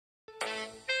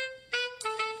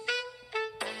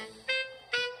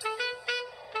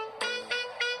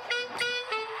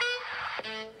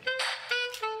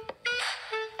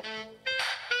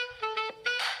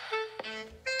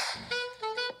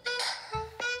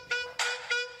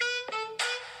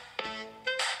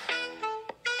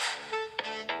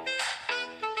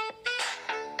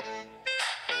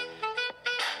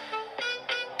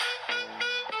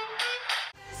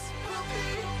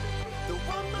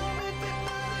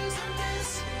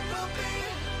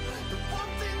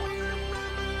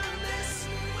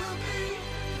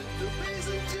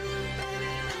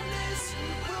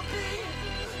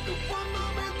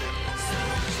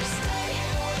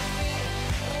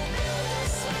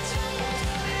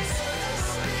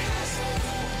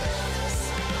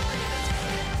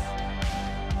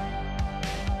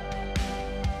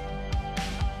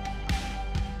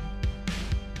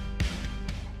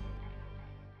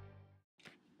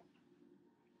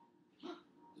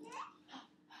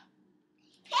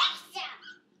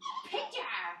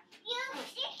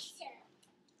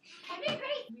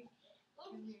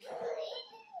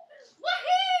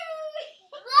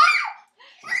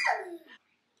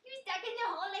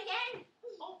again.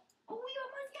 Oh, we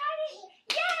almost got it.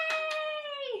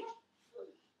 Yay!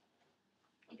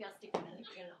 Maybe I'll stick another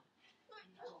pillow. I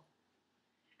know.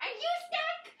 Are you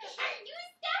stuck? Are you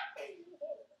stuck? Are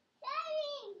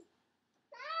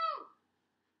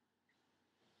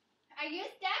you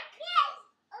stuck? Yes.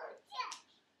 Oh, stuck.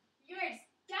 You're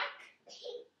stuck?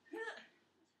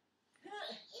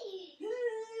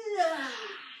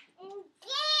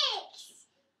 Thanks,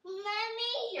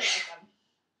 Mommy. You're welcome.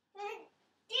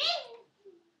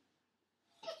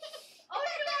 Oh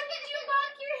no, did you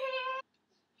bonk your head?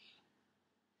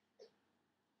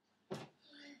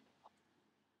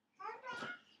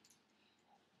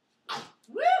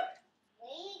 Woo!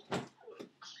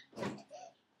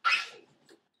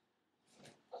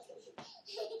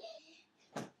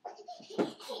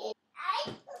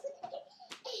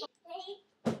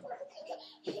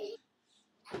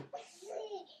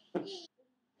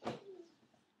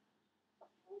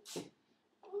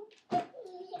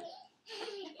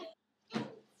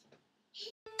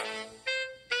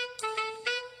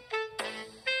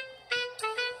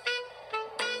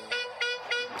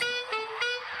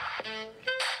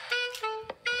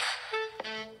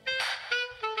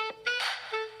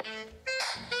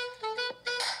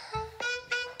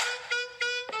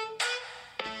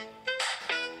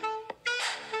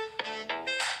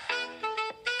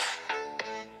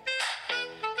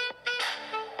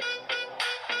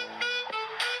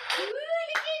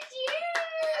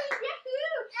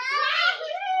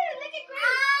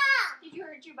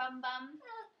 Your bum bum.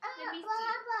 Let me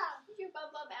see. Is your bum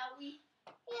bum owie?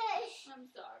 Yes. I'm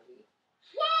sorry.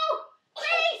 Whoa!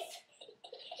 Grace!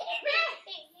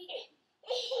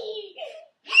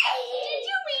 Did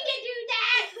you mean to do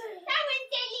that? That was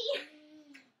silly.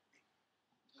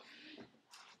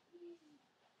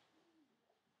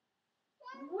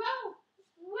 Whoa!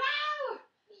 Wow!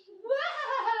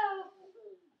 Whoa!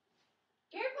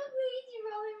 Careful, please. You're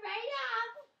rolling right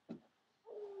off.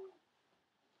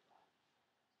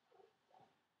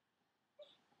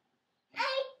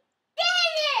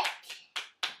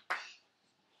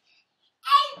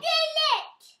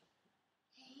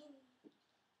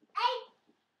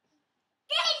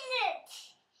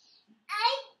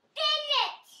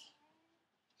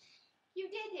 You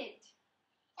did it.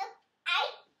 I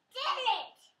did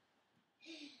it.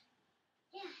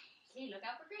 Yeah. Okay, look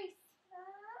out for Grace.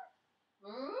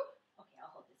 Okay,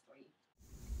 I'll hold this for you.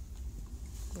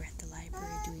 We're at the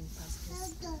library doing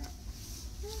puzzles.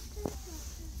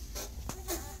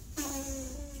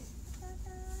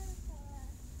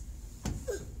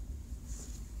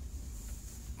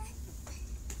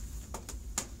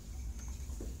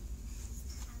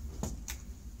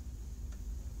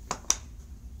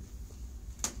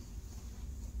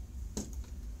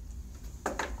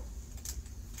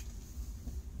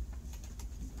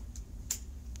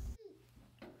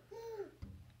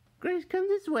 Grace, come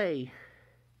this way.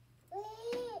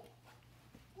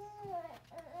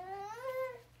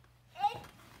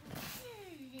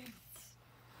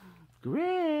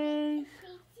 Grace.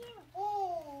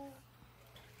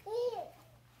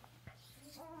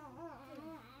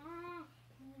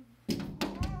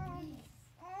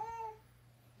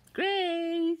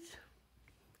 Grace.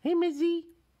 Hey, Missy.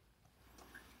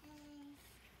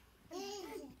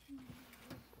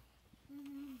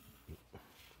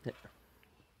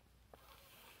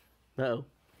 Uh-oh.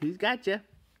 He's got you.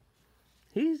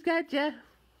 He's got you.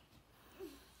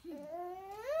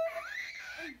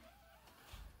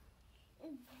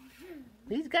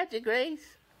 He's got you, Grace.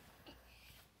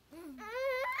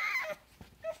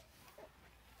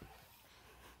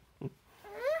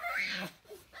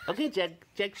 Okay, Jack,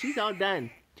 she's all done.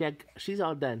 Jack, she's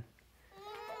all done.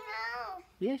 No.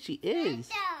 Yeah, she is.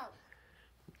 No.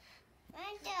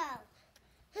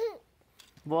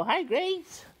 Well, hi,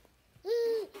 Grace.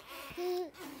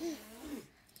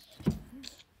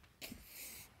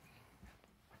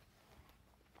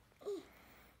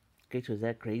 Grace, was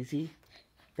that crazy?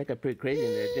 That got pretty crazy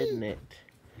in there, didn't it?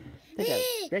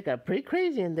 That got pretty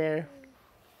crazy in there.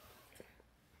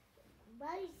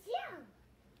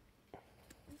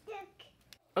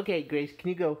 Okay, Grace, can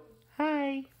you go?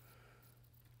 Hi.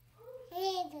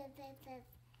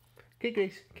 Okay,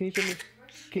 Grace, can you show me?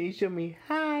 Can you show me?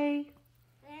 Hi.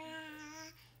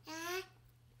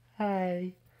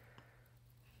 Hi.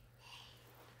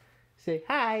 Say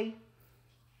hi.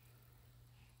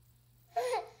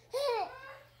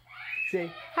 Say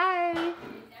hi.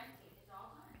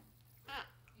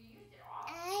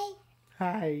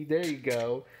 Hi. There you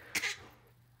go.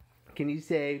 Can you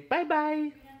say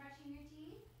bye-bye?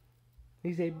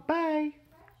 You say bye.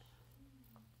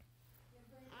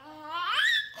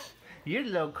 You're a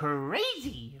little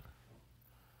crazy.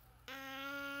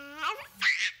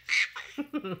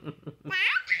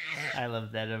 I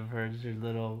love that of hers, her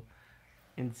little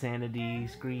insanity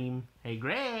scream. Hey,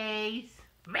 Grace!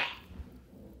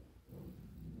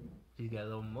 She's got a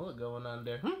little mullet going on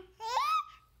there.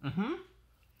 Mm-hmm.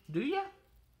 Do ya?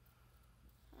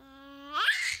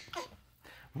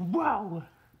 Wow!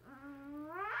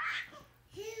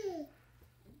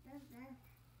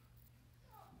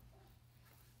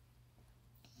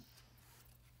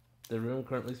 The room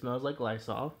currently smells like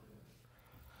Lysol.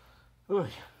 Ooh,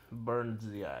 burns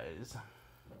the eyes.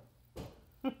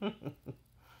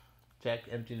 Jack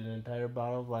emptied an entire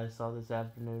bottle of Lysol this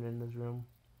afternoon in this room.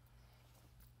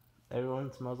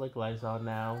 Everyone smells like Lysol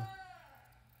now.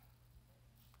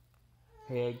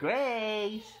 Hey,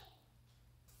 Grace!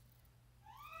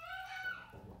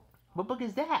 What book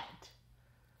is that?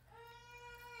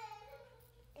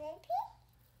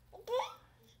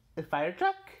 A fire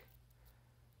truck?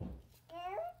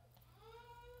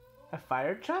 A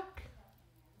fire truck?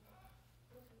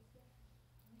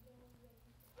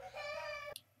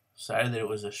 Sorry that it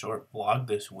was a short vlog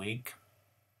this week.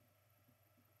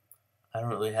 I don't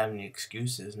really have any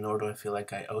excuses, nor do I feel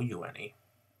like I owe you any.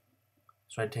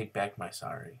 So I take back my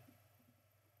sorry.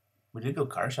 We did go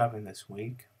car shopping this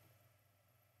week.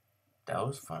 That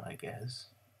was fun, I guess.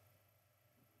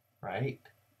 Right?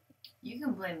 You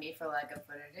can blame me for lack of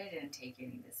footage. I didn't take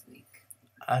any this week.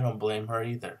 I don't blame her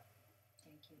either.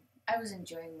 Thank you. I was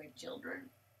enjoying my children.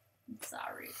 I'm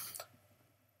sorry.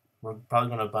 We're probably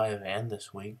going to buy a van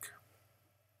this week.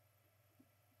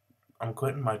 I'm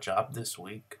quitting my job this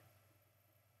week.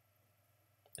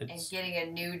 And getting a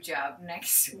new job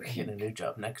next week. Getting a new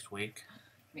job next week.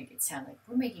 Make it sound like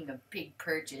we're making a big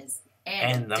purchase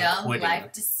and a I'm dumb quitting.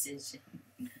 life decision.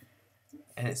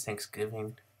 And it's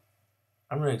Thanksgiving.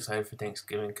 I'm really excited for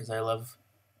Thanksgiving because I love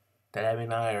that Abby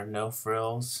and I are no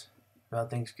frills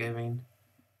about Thanksgiving.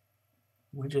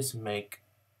 We just make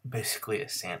basically a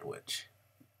sandwich.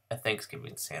 A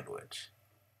Thanksgiving sandwich.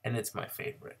 And it's my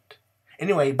favorite.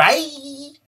 Anyway, bye!